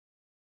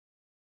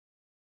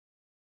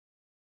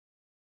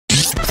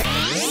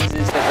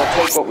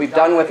take what we've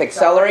done with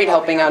Accelerate,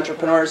 helping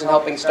entrepreneurs and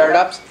helping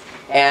startups,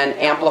 and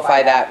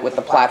amplify that with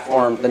the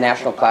platform, the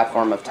national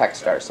platform of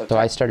TechStars. So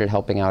I started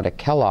helping out at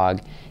Kellogg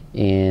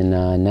in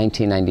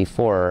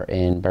 1994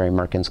 in Barry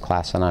Merkin's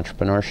class on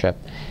entrepreneurship.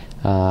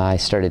 I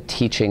started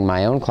teaching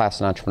my own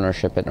class on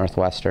entrepreneurship at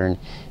Northwestern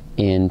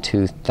in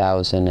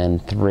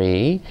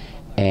 2003,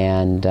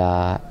 and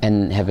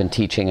have been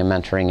teaching and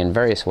mentoring in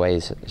various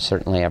ways,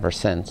 certainly ever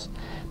since.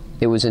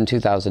 It was in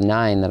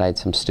 2009 that I had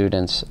some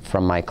students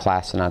from my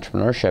class in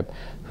entrepreneurship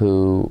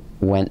who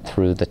went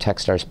through the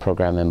TechStars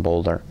program in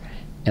Boulder.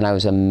 And I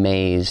was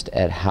amazed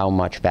at how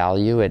much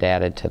value it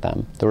added to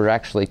them. There were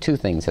actually two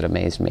things that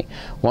amazed me.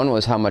 One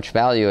was how much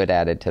value it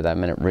added to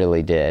them, and it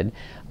really did.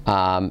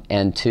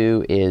 And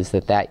two is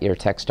that year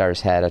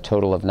TechStars had a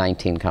total of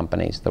 19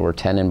 companies. There were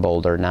 10 in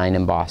Boulder, 9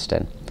 in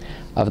Boston.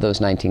 Of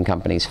those 19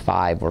 companies,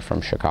 5 were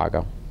from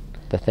Chicago.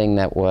 The thing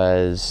that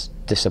was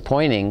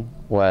disappointing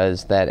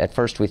was that at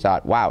first we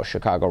thought, wow,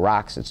 Chicago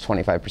rocks, it's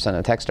 25%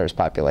 of TechStars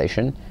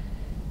population.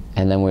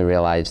 And then we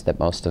realized that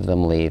most of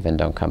them leave and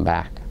don't come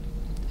back.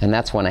 And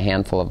that's when a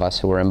handful of us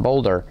who were in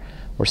Boulder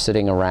were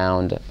sitting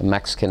around a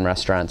Mexican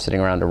restaurant, sitting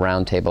around a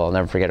round table. I'll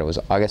never forget, it was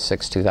August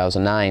 6,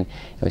 2009,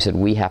 and we said,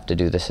 we have to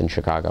do this in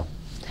Chicago.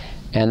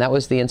 And that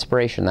was the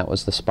inspiration, that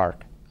was the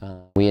spark.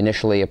 We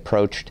initially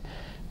approached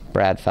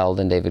Brad Feld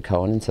and David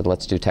Cohen and said,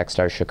 let's do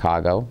TechStars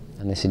Chicago.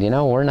 And they said, you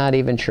know, we're not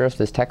even sure if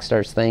this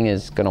TechStars thing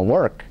is going to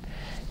work.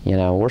 You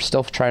know, we're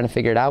still trying to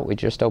figure it out. We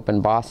just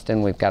opened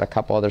Boston. We've got a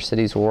couple other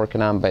cities we're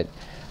working on, but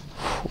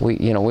we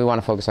want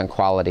to focus on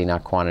quality,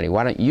 not quantity.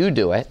 Why don't you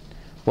do it?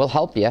 We'll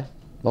help you.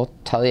 We'll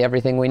tell you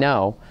everything we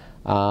know,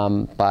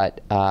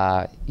 but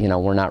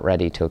we're not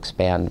ready to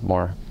expand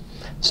more.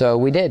 So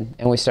we did,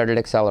 and we started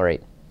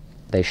Accelerate.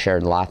 They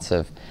shared lots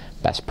of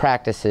best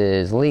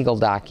practices, legal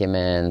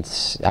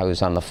documents. I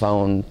was on the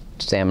phone.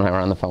 Sam and I were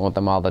on the phone with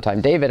them all the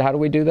time. David, how do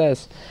we do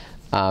this?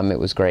 It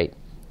was great,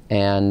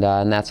 and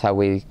that's how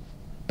we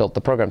built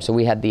the program. So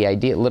we had the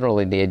idea,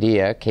 literally the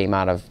idea came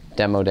out of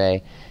demo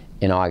day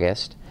in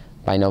August.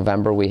 By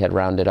November, we had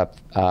rounded up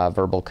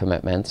verbal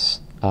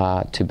commitments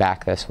to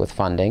back this with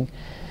funding.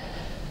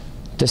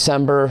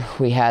 December,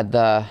 we had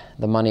the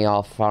money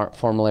all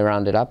formally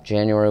rounded up.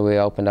 January, we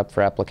opened up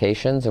for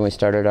applications, and we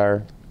started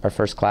our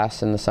first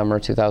class in the summer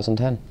of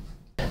 2010.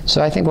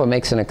 So I think what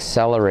makes an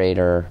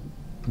accelerator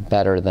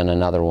better than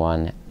another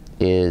one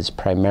is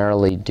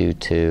primarily due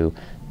to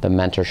the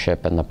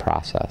mentorship and the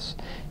process.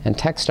 And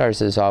TechStars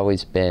has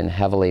always been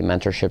heavily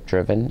mentorship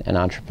driven and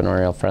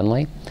entrepreneurial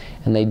friendly,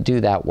 and they do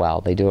that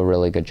well. They do a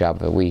really good job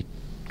of it. We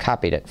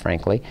copied it,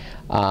 frankly.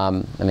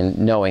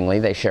 Knowingly,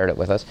 they shared it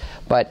with us.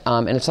 But,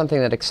 and it's something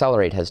that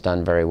Accelerate has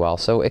done very well.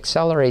 So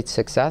Accelerate's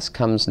success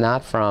comes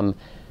not from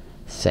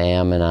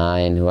Sam and I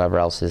and whoever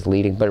else is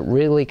leading, but it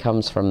really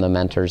comes from the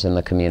mentors in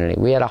the community.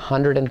 We had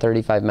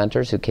 135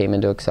 mentors who came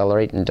into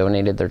Accelerate and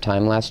donated their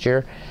time last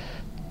year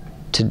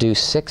to do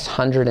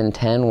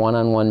 610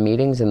 one-on-one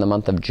meetings in the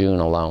month of June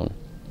alone.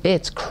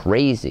 It's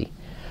crazy,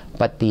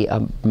 but the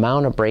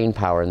amount of brain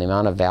power and the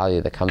amount of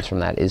value that comes from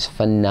that is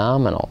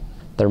phenomenal.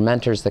 There are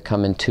mentors that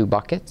come in 2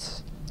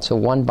 buckets. So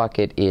one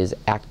bucket is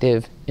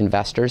active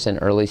investors in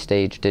early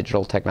stage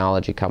digital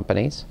technology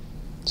companies,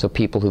 so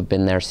people who've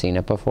been there, seen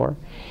it before.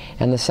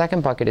 And the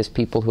second bucket is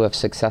people who have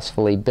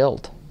successfully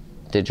built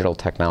digital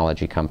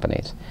technology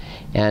companies.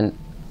 And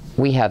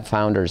we have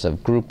founders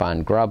of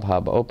Groupon,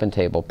 Grubhub,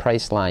 OpenTable,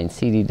 Priceline,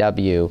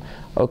 CDW,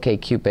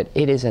 OkCupid.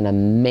 It is an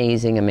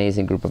amazing,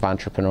 amazing group of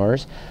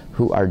entrepreneurs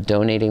who are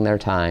donating their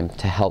time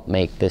to help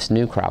make this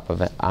new crop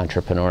of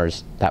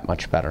entrepreneurs that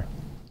much better.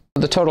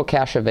 The total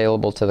cash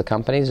available to the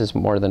companies is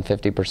more than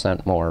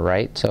 50% more,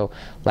 right? So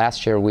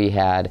last year we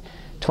had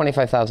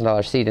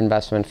 $25,000 seed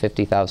investment,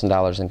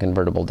 $50,000 in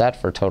convertible debt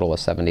for a total of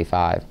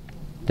 $75,000.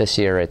 This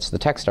year it's the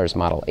TechStars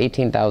model,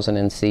 $18,000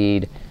 in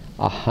seed,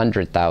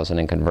 $100,000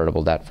 in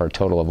convertible debt for a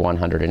total of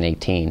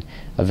 $118,000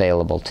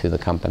 available to the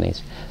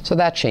companies. So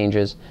that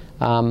changes.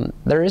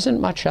 There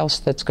isn't much else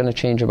that's going to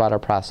change about our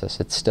process.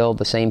 It's still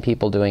the same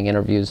people doing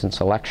interviews and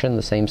selection,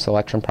 the same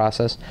selection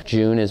process.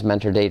 June is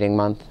mentor dating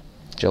month.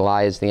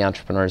 July is the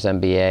Entrepreneur's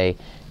MBA,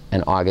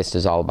 and August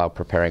is all about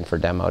preparing for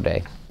demo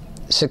day.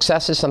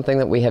 Success is something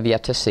that we have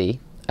yet to see.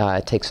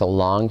 It takes a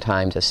long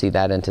time to see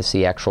that and to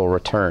see actual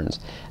returns.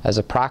 As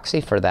a proxy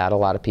for that, a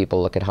lot of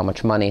people look at how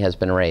much money has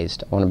been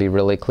raised. I want to be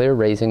really clear,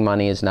 raising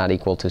money is not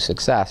equal to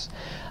success.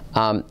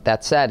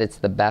 That said, it's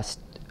the best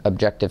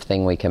objective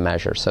thing we can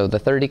measure. So the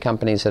 30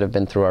 companies that have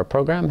been through our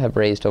program have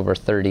raised over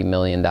 $30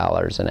 million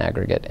in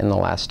aggregate in the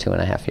last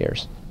 2.5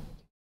 years.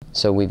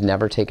 So we've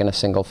never taken a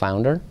single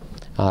founder.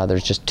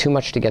 There's just too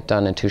much to get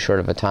done in too short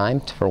of a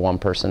time for one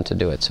person to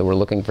do it. So we're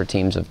looking for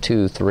teams of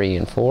 2, 3,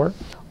 and 4.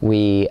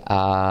 We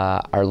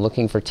are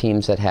looking for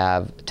teams that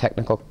have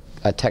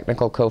a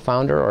technical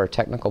co-founder or a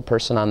technical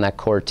person on that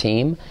core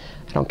team.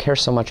 I don't care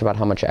so much about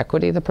how much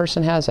equity the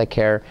person has. I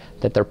care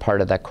that they're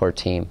part of that core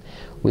team.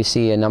 We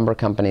see a number of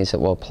companies that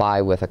will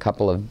apply with a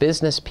couple of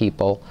business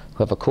people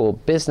who have a cool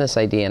business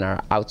idea and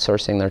are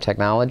outsourcing their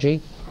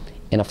technology,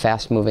 in a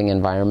fast-moving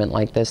environment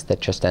like this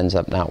that just ends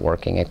up not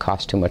working. It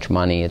costs too much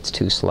money, it's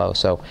too slow.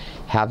 So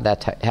have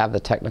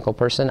the technical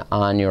person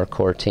on your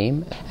core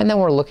team. And then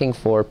we're looking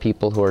for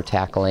people who are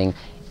tackling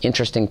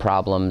interesting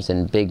problems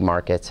in big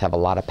markets, have a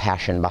lot of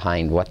passion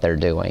behind what they're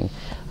doing.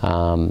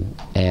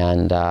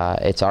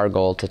 It's our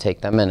goal to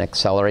take them and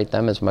accelerate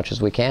them as much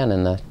as we can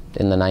in the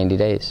 90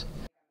 days.